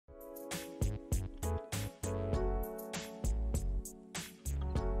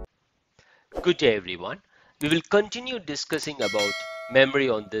Good day everyone. We will continue discussing about memory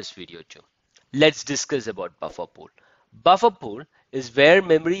on this video too. Let's discuss about buffer pool. Buffer pool is where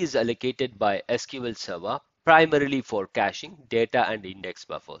memory is allocated by SQL Server primarily for caching, data and index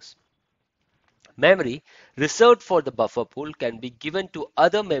buffers. Memory reserved for the buffer pool can be given to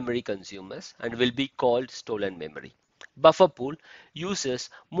other memory consumers and will be called stolen memory. Buffer pool uses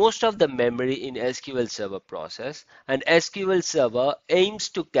most of the memory in SQL Server process, and SQL Server aims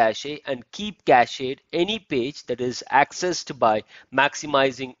to cache and keep cached any page that is accessed by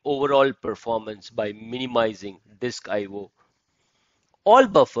maximizing overall performance by minimizing disk I/O. All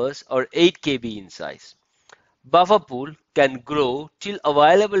buffers are 8 KB in size. Buffer pool can grow till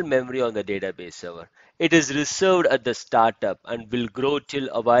available memory on the database server. It is reserved at the startup and will grow till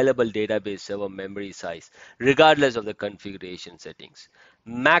available database server memory size, regardless of the configuration settings.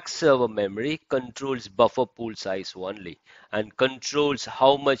 Max server memory controls buffer pool size only and controls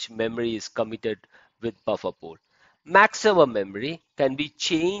how much memory is committed with buffer pool. Max server memory can be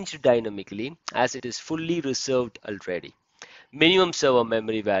changed dynamically as it is fully reserved already. Minimum server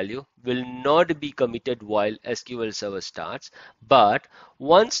memory value will not be committed while SQL Server starts, but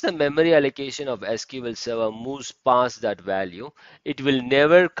once the memory allocation of SQL Server moves past that value, it will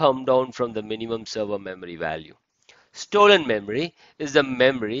never come down from the minimum server memory value. Stolen memory is the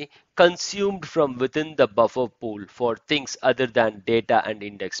memory consumed from within the buffer pool for things other than data and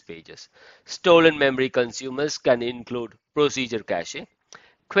index pages. Stolen memory consumers can include procedure cache,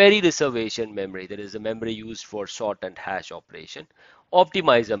 query reservation memory, that is the memory used for sort and hash operation,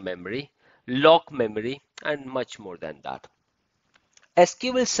 optimizer memory, lock memory, and much more than that.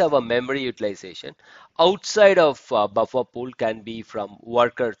 SQL Server memory utilization outside of buffer pool can be from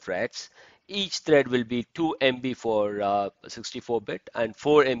worker threads. Each thread will be 2 MB for 64-bit and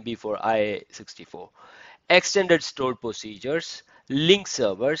 4 MB for IA64. Extended stored procedures, link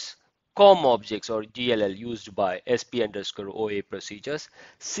servers, COM objects or GLL used by SP_OA procedures,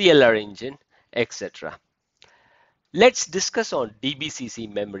 CLR engine, etc. Let's discuss on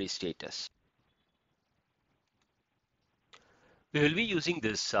DBCC memory status. We will be using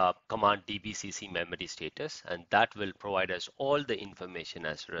this command DBCC memory status, and that will provide us all the information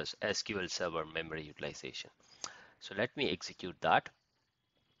as far as SQL Server memory utilization. So let me execute that.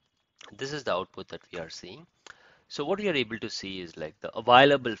 This is the output that we are seeing. So what we are able to see is like the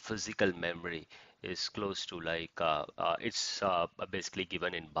available physical memory is close to like it's basically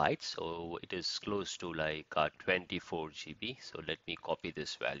given in bytes, so it is close to like 24 GB. So let me copy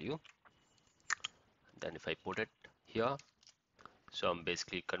this value. Then if I put it here, so I'm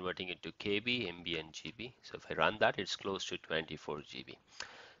basically converting it to KB, MB, and GB. So if I run that, it's close to 24 GB.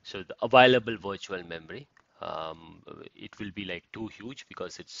 So the available virtual memory, it will be like too huge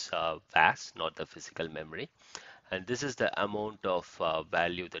because it's vast, not the physical memory. And this is the amount of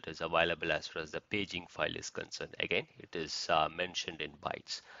value that is available as far as the paging file is concerned. Again, it is mentioned in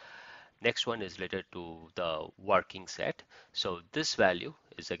bytes. Next one is related to the working set. So this value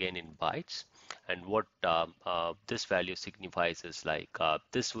is again in bytes. And what this value signifies is like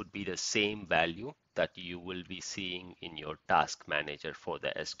this would be the same value that you will be seeing in your task manager for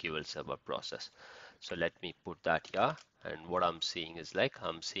the SQL Server process. So let me put that here. And what I'm seeing is like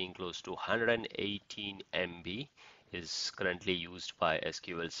I'm seeing close to 118 MB is currently used by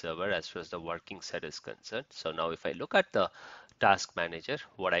SQL Server as far as the working set is concerned. So now if I look at the task manager,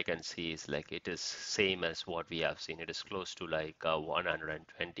 what I can see is like it is same as what we have seen. It is close to like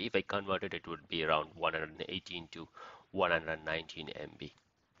 120. If I convert it, it would be around 118 to 119 MB.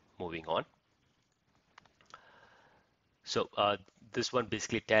 Moving on. So this one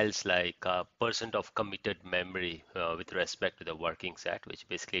basically tells like percent of committed memory with respect to the working set, which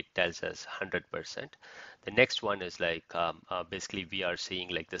basically tells us 100%. The next one is like basically we are seeing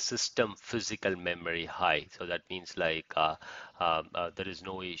like the system physical memory high. So that means like there is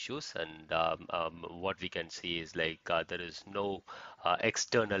no issues, and what we can see is like there is no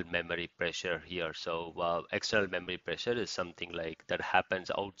external memory pressure here. So external memory pressure is something like that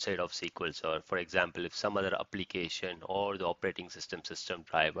happens outside of SQL. So for example, if some other application or the operating system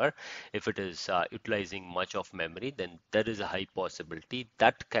driver, if it is utilizing much of memory, then there is a high possibility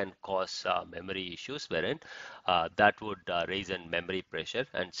that can cause memory issues, wherein that would raise in memory pressure,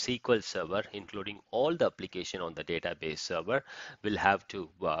 and SQL Server, including all the application on the database server, will have to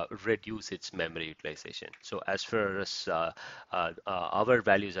reduce its memory utilization. So as far as our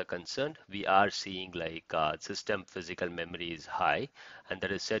values are concerned, we are seeing like system physical memory is high, and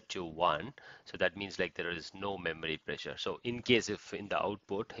that is set to 1. So that means like there is no memory pressure. So in case if in the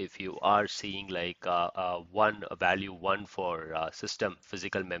output, if you are seeing like one a value 1 for system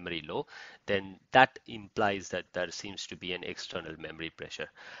physical memory low, then that implies that there seems to be an external memory pressure.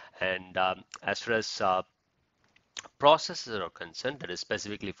 And as far as processes are concerned, that is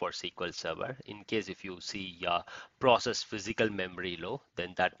specifically for SQL Server. In case if you see process physical memory low,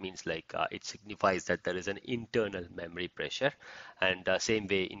 then that means like it signifies that there is an internal memory pressure. And same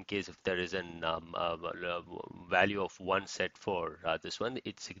way, in case if there is an value of 1 set for this one,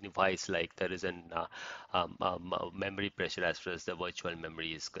 it signifies like there is an memory pressure as far as the virtual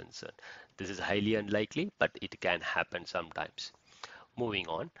memory is concerned. This is highly unlikely, but it can happen sometimes. Moving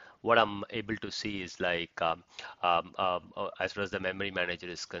on, what I'm able to see is like as far as the memory manager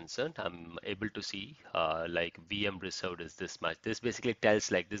is concerned, I'm able to see like VM reserved is this much. This basically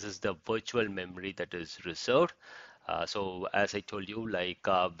tells like this is the virtual memory that is reserved. So as I told you, like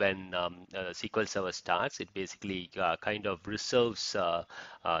when SQL Server starts, it basically kind of reserves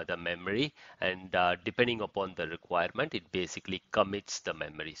the memory, and depending upon the requirement, it basically commits the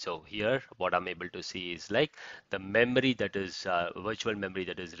memory. So here, what I'm able to see is like the memory that is virtual memory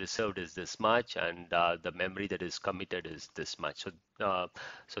that is reserved is this much, and the memory that is committed is this much.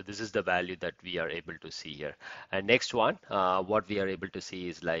 So this is the value that we are able to see here. And next one, what we are able to see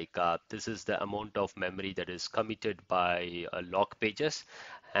is like this is the amount of memory that is committed by log pages,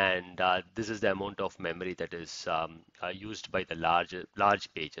 and this is the amount of memory that is used by the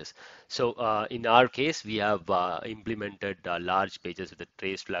large pages. So in our case, we have implemented large pages with a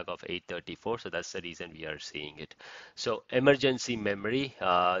trace flag of 834, so that's the reason we are seeing it. So emergency memory,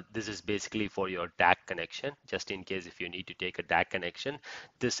 this is basically for your DAC connection, just in case if you need to take a DAC connection,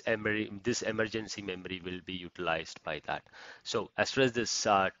 this emergency memory will be utilized by that. So as far as this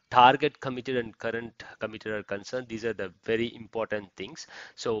target committed and current committed are concerned, these are the very important things.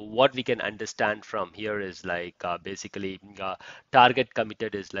 So what we can understand from here is like basically target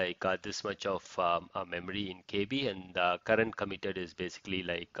committed is like this much of memory in KB, and current committed is basically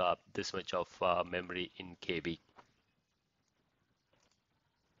like this much of memory in KB.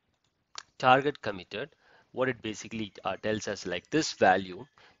 Target committed, what it basically tells us like this value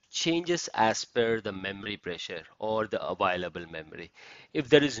changes as per the memory pressure or the available memory. If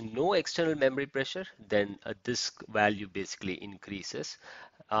there is no external memory pressure, then this value basically increases.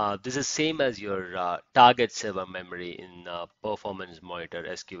 This is same as your target server memory in performance monitor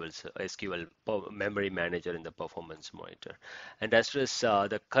SQL memory manager in the performance monitor. And as far as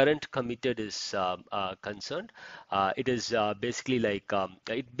the current committed is concerned, it is basically like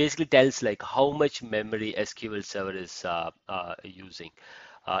it basically tells like how much memory SQL Server is using.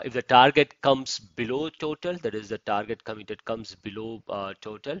 If the target comes below total, that is the target committed comes below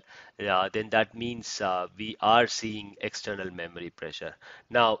total, then that means we are seeing external memory pressure.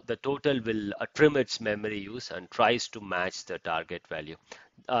 Now, the total will trim its memory use and tries to match the target value.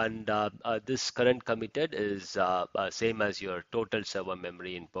 And this current committed is same as your total server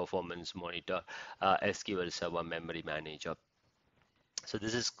memory in performance monitor SQL Server memory manager. So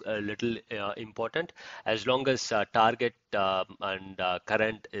this is a little important. As long as target and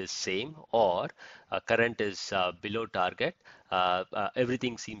current is same, or current is below target,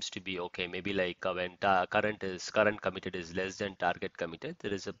 everything seems to be okay. Maybe like when current committed is less than target committed,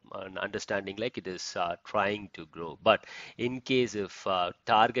 there is an understanding like it is trying to grow. But in case if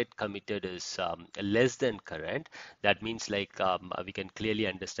target committed is less than current, that means like we can clearly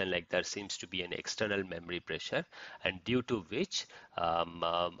understand like there seems to be an external memory pressure, and due to which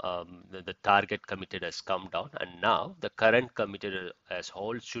the target committed has come down, and now the current committed as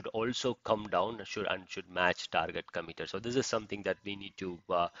whole should also come down, should match target committed. So this is something that we need to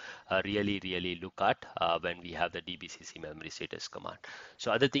really look at when we have the DBCC memory status command.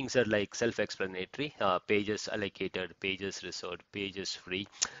 So other things are like self-explanatory, pages allocated, pages reserved, pages free.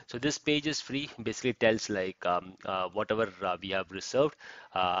 So this pages free basically tells like whatever we have reserved,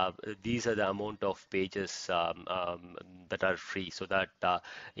 these are the amount of pages that are free, so that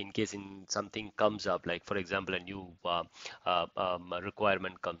in case in something comes up, like for example a new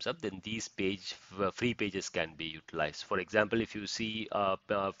requirement comes up, then these free pages can be utilized. For example, if you see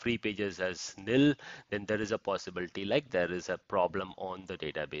free pages as nil, then there is a possibility like there is a problem on the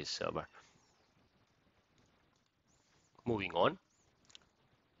database server. Moving on.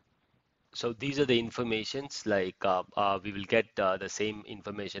 So these are the informations like we will get the same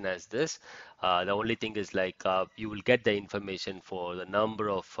information as this. The only thing is like you will get the information for the number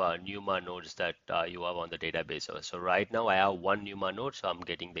of NUMA nodes that you have on the database. So right now I have one NUMA node, so I'm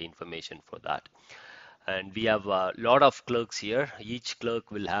getting the information for that. And we have a lot of clerks here. Each clerk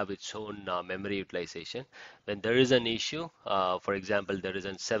will have its own memory utilization. When there is an issue, for example, there is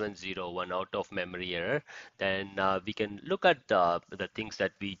a 701 out of memory error, then we can look at the things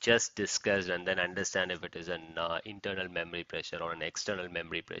that we just discussed and then understand if it is an internal memory pressure or an external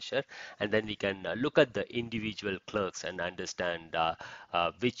memory pressure. And then we can look at the individual clerks and understand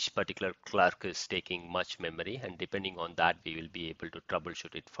which particular clerk is taking much memory. And depending on that, we will be able to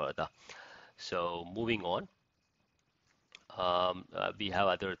troubleshoot it further. So moving on, we have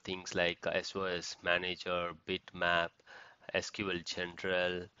other things like SOS Manager, Bitmap, SQL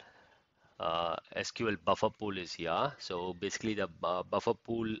General, SQL buffer pool is here. So basically the buffer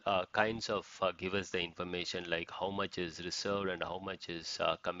pool kinds of give us the information like how much is reserved and how much is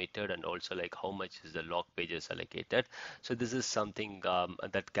committed, and also like how much is the log pages allocated. So this is something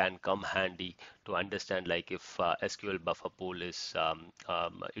that can come handy to understand like if SQL buffer pool is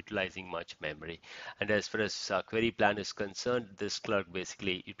utilizing much memory. And as far as query plan is concerned, this clerk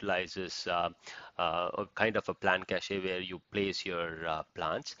basically utilizes a kind of a plan cache where you place your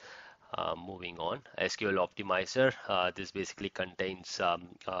plans. Moving on, SQL Optimizer. This basically contains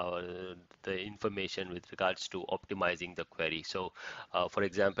the information with regards to optimizing the query. So, for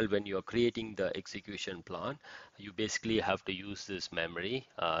example, when you are creating the execution plan, you basically have to use this memory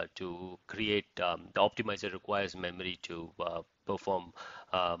to create. The optimizer requires memory to perform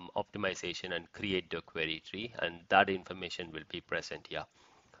optimization and create the query tree, and that information will be present here.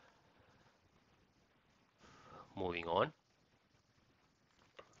 Moving on.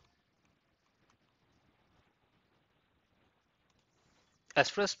 As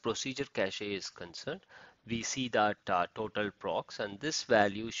far as procedure cache is concerned, we see that total procs, and this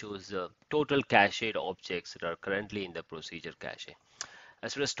value shows the total cached objects that are currently in the procedure cache.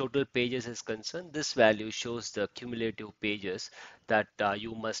 As far as total pages is concerned, this value shows the cumulative pages that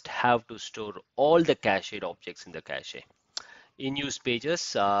you must have to store all the cached objects in the cache. In use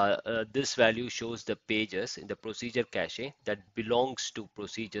pages, this value shows the pages in the procedure cache that belongs to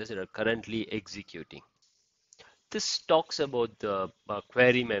procedures that are currently executing. This talks about the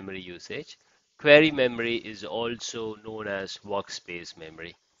query memory usage. Query memory is also known as workspace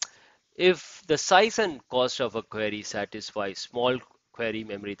memory. If the size and cost of a query satisfy small query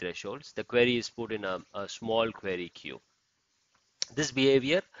memory thresholds, the query is put in a small query queue. This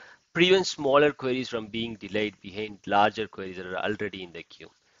behavior prevents smaller queries from being delayed behind larger queries that are already in the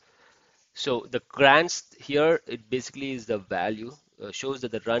queue. So the grants here, it basically is the value, shows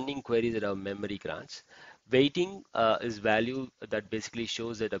that the running queries that are memory grants. Waiting is value that basically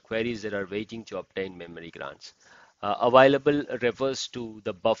shows that the queries that are waiting to obtain memory grants. Available refers to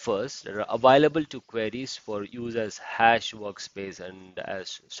the buffers that are available to queries for use as hash workspace and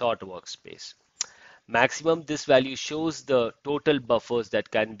as sort workspace. Maximum, this value shows the total buffers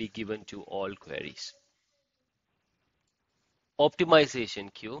that can be given to all queries.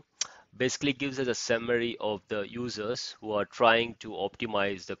 Optimization queue basically gives us a summary of the users who are trying to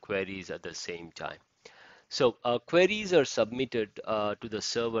optimize the queries at the same time. So queries are submitted to the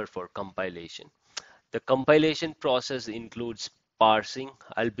server for compilation. The compilation process includes parsing,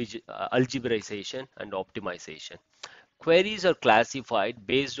 algebraization, and optimization. Queries are classified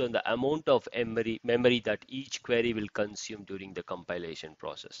based on the amount of memory that each query will consume during the compilation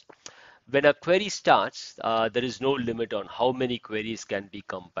process. When a query starts, there is no limit on how many queries can be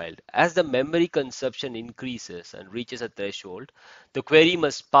compiled. As the memory consumption increases and reaches a threshold, the query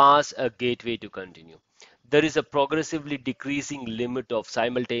must pass a gateway to continue. There is a progressively decreasing limit of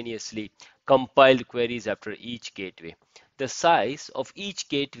simultaneously compiled queries after each gateway. The size of each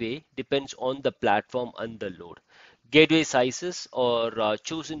gateway depends on the platform and the load. Gateway sizes are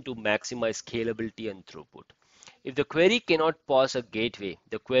chosen to maximize scalability and throughput. If the query cannot pass a gateway,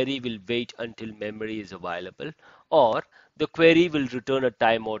 the query will wait until memory is available, or the query will return a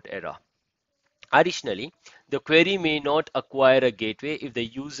timeout error. Additionally, the query may not acquire a gateway if the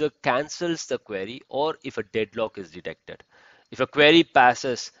user cancels the query or if a deadlock is detected. If a query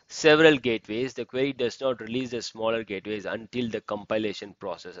passes several gateways, the query does not release the smaller gateways until the compilation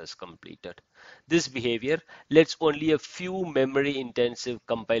process is completed. This behavior lets only a few memory-intensive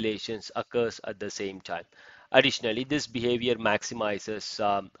compilations occurs at the same time. Additionally, this behavior maximizes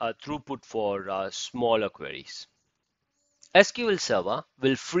throughput for smaller queries. SQL Server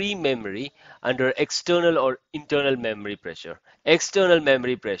will free memory under external or internal memory pressure. External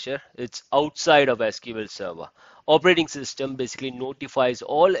memory pressure, it's outside of SQL Server. Operating system basically notifies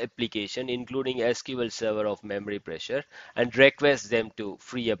all application, including SQL Server, of memory pressure and requests them to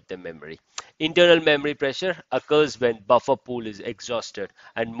free up the memory. Internal memory pressure occurs when buffer pool is exhausted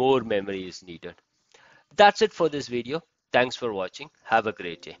and more memory is needed. That's it for this video. Thanks for watching. Have a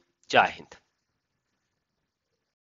great day. Jai Hind.